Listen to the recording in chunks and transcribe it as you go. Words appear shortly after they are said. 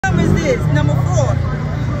is number 4.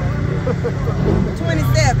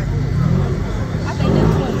 27. I think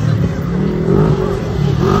that's 20.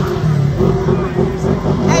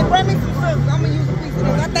 Hey, bring me some fruit. I'm gonna use a piece of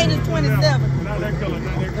this. I think it's 27. Not that color,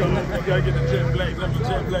 not that color. You gotta get the jet black, number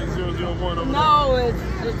jet black 001 over no, it's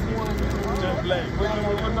just 1. Jet black.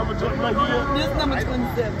 What number jet black you got? This number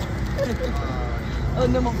 27. Oh,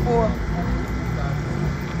 number 4.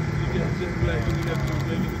 You got jet black, you got the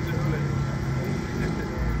jet black.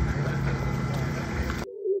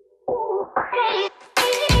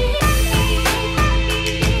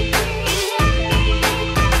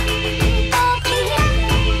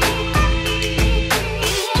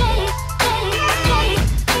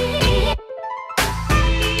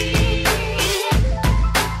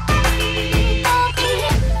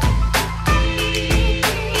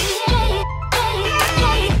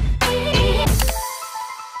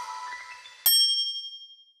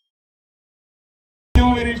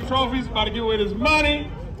 Trophies, about to give away this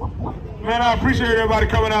money. Man, I appreciate everybody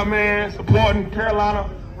coming out, man, supporting Carolina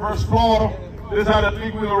versus Florida. This is how the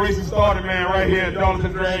three-wheel racing started, man, right here at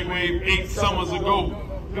Darling Dragway 8 summers ago.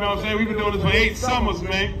 You know what I'm saying? We've been doing this for 8 summers,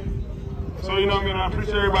 man. So, you know what I mean? I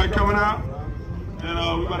appreciate everybody coming out.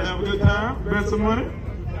 And we about to have a good time, bet some money.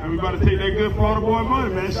 And we about to take that good Florida boy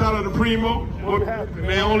money, man. Shout out to Primo,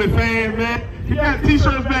 man, only fan, man. He got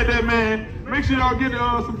t-shirts back there, man. Make sure y'all get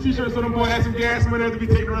some t-shirts so them boys have some gas money to be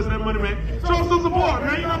taking the rest of that money, man. Show them some support,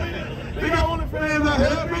 man. You know what I mean? They got OnlyFans out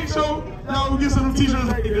here. Make sure y'all will get some t-shirts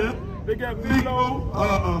back there. They got Big O,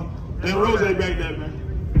 and Rose back there, man.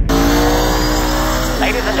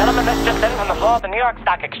 Ladies and gentlemen, this just in from the floor of the New York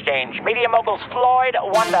Stock Exchange. Media moguls Floyd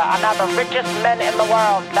Wonder are now the richest men in the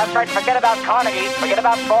world. That's right, forget about Carnegie, forget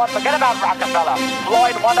about Ford, forget about Rockefeller.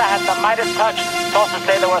 Floyd Wonder has the Midas touch. Sources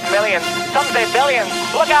say they're worth millions, some say billions.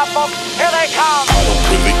 Look out, folks, here they come. I don't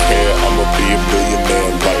really care, I'ma be a billionaire.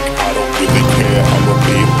 Like, I don't really care, I'ma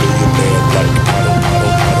be a billionaire. Like,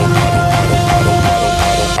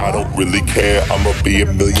 I don't really care, I'ma be a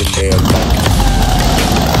millionaire. Like,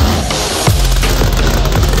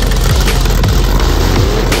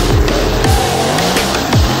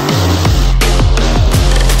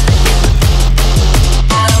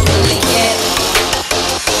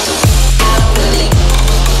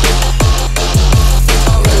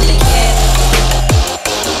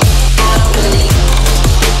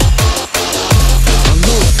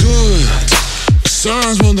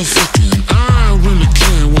 motherfucking, I don't really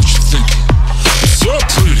care what you're thinking. It's so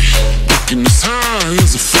pretty, looking as high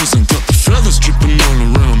as a pheasant. Got the feathers dripping all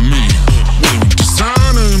around me. Wearing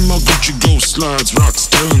designer in my Gucci Gold slides. Rock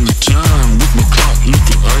telling the time with my clock, look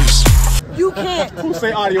at ice. You can't. Who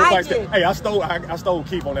say audio like that? Hey, I stole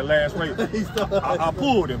Keith on that last race. I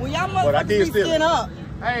pulled him. Well, y'all but I did motherfuckers stand up.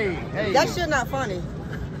 Hey. That shit not funny.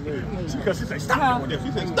 Because she said stop.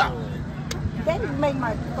 She said stop. They make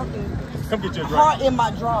my fucking come get your drink. Heart in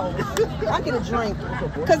my drawers. I get a drink.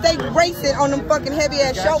 Because they race it on them fucking heavy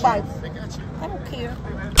ass show bikes. I don't care.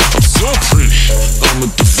 I'm so pretty. I'm a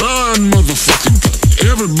divine motherfucking guy.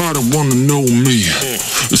 Everybody wanna know me.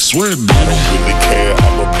 I swear, baby. I don't really care,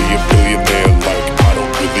 I'ma be a billionaire. Like, I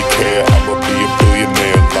don't really care, I'ma be a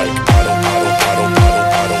billionaire. Like, I don't really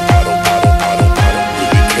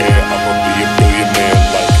care, I'ma be a billionaire.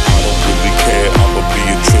 Like, I don't really care, I'ma be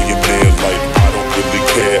a trillionaire. Like, I don't really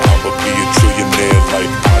care, I'ma be a trillionaire. Like,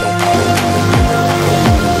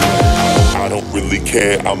 I don't really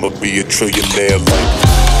care, I'ma be a trillionaire. Like,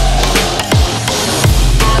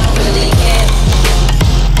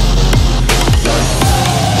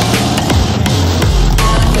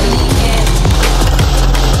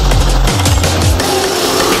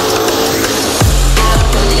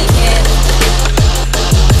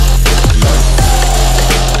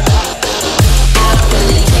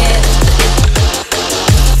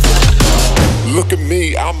 look at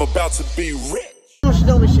me, I'm about to be rich. She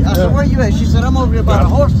told me, I said, where you at? She said, I'm over here by the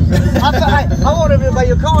horses. I said, I'm over here by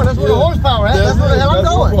your car. That's where the horsepower at. That's where the hell I'm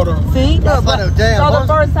going. See? So the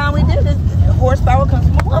first time we did this, horsepower comes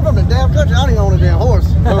from a horse. I'm from the damn country. I don't even own a damn horse.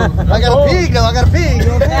 I got a pig, though. I got a pig. You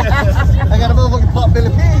know what I'm saying? I got a motherfucking pot belly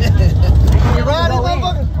pig. You ride it,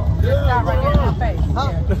 motherfucker? Stop right there in my face.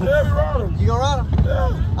 Huh? Yeah, we ride him. You gonna ride him?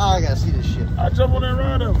 Yeah. Oh, I gotta see this shit. I jump on that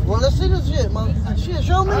ride him. Well, let's see this shit, man. Shit,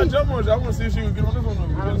 show me. I jump on it. I want to see if she can get on this one.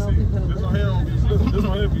 This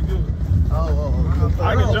one here be good. Oh.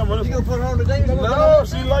 I can jump on this one. You gonna put her on the date? No,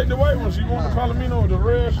 she like the white one. She want the Palomino, the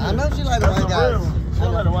red shit. I know she like the white guys. She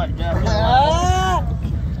like the white guy.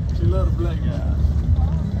 She love the black guy.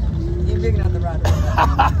 You big enough to ride the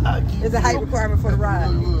There's a height requirement for the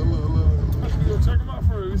ride. Look. Check them out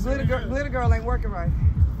first. Glitter girl ain't working right.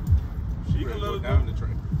 She can let us down the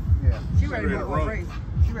track. Yeah. She ready to run. Race.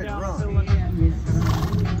 She ready to run.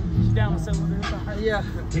 Yeah.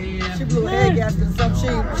 She blew her head gasket or something. She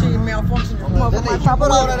malfunctioned. You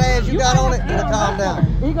put all that ass you got on it, it'll calm down.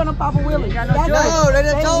 He gonna pop a wheelie. No, they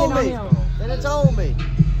didn't told me. They didn't told me.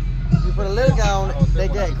 You put a little guy on it, they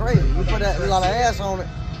get crazy. You put a lot of ass on it,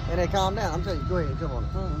 and they calm down. I'm telling you, go ahead, come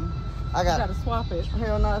on. I got it. Gotta swap it.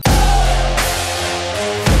 Hell no.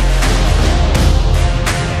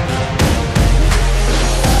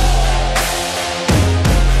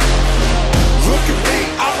 Look at me,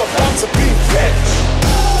 I'm about to be rich.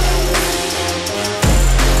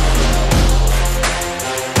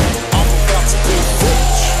 I'm about to be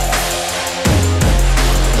rich.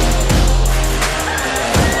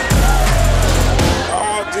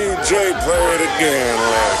 Oh, DJ, play it again,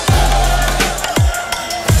 like.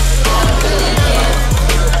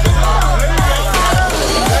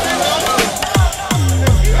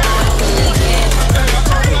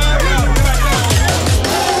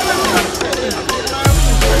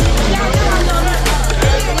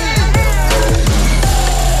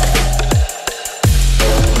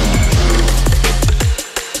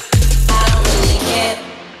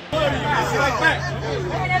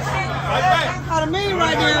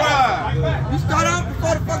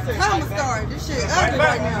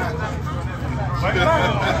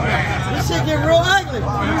 This shit get real ugly. He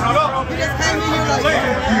just came in here like,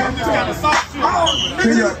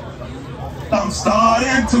 I'm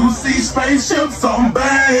starting to see spaceships on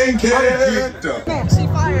banking. she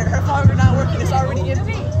fired. Her phone not working. It's already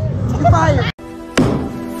empty. You fired.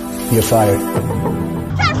 You're fired.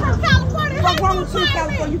 What's wrong with you,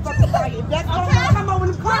 California? You fucking fired. That's all right. Come over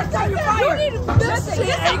in the car. Tell you fired. This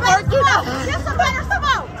shit ain't working. This a better come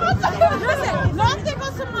out. Listen, nothing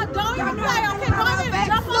goes to my dog. You play. Okay, go ahead and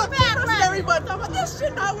jump on the back. This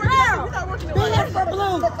shit not working. You're not working. Be here for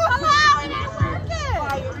blue. Hello, it ain't working.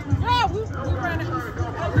 Yeah, we ran it.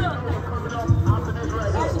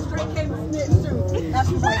 That's a straight cable snitch too. That's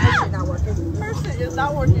why this shit not working. Her shit is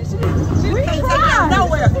not working. She We can't tried. take it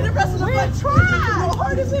nowhere. The rest of the We button. tried.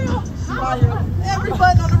 Hard as hell. Every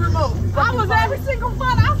button on the remote. I was every single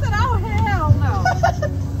button. I said, oh, hell no.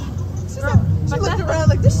 She looked around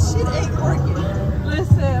like, this shit ain't working.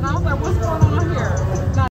 Listen, I was like, what's going on here?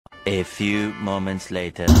 A few moments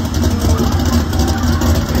later.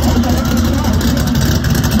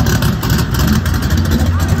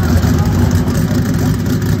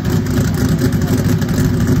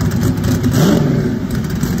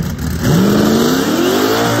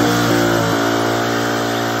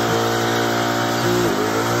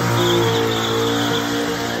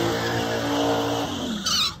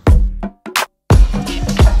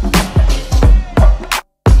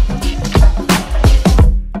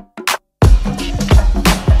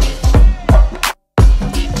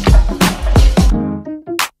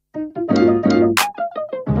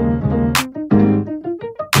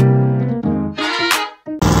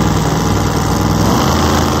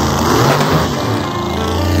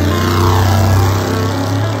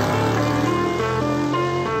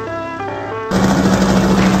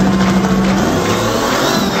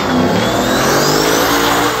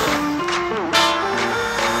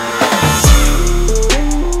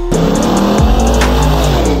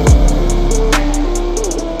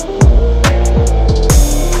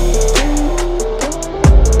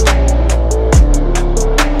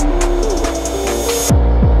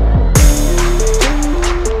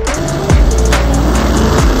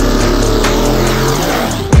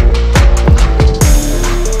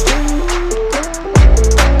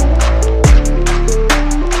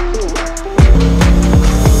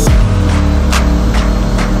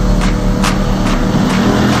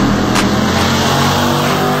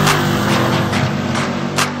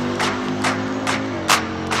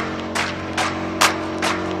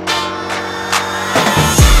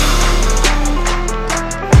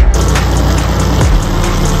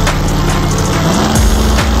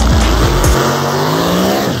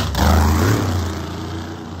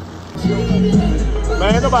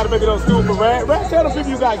 Man, ain't nobody making no school for Rad. Rad, tell them people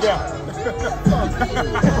you got gal. Hey,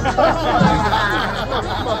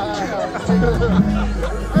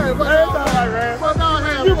 it's all right, Rad.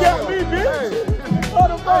 You got me, bitch.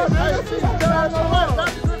 Hold on, man.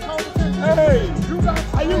 Hey,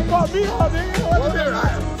 how you caught me out there? I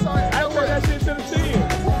put that shit to the 10.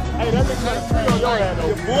 Hey, that nigga got a 3 on your head,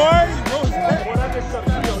 though. Boy, no respect. Boy, that nigga got a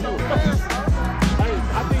 3 on you. Hey,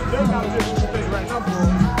 I think they're not a different thing right now, bro.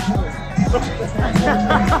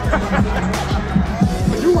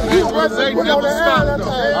 You wasn't never stopped,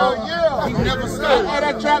 though. Hell yeah. He never stopped. Hey,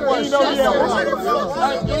 that track was shit.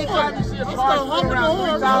 Anytime you see a car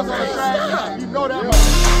 3,000 on the track, you know that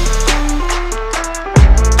much.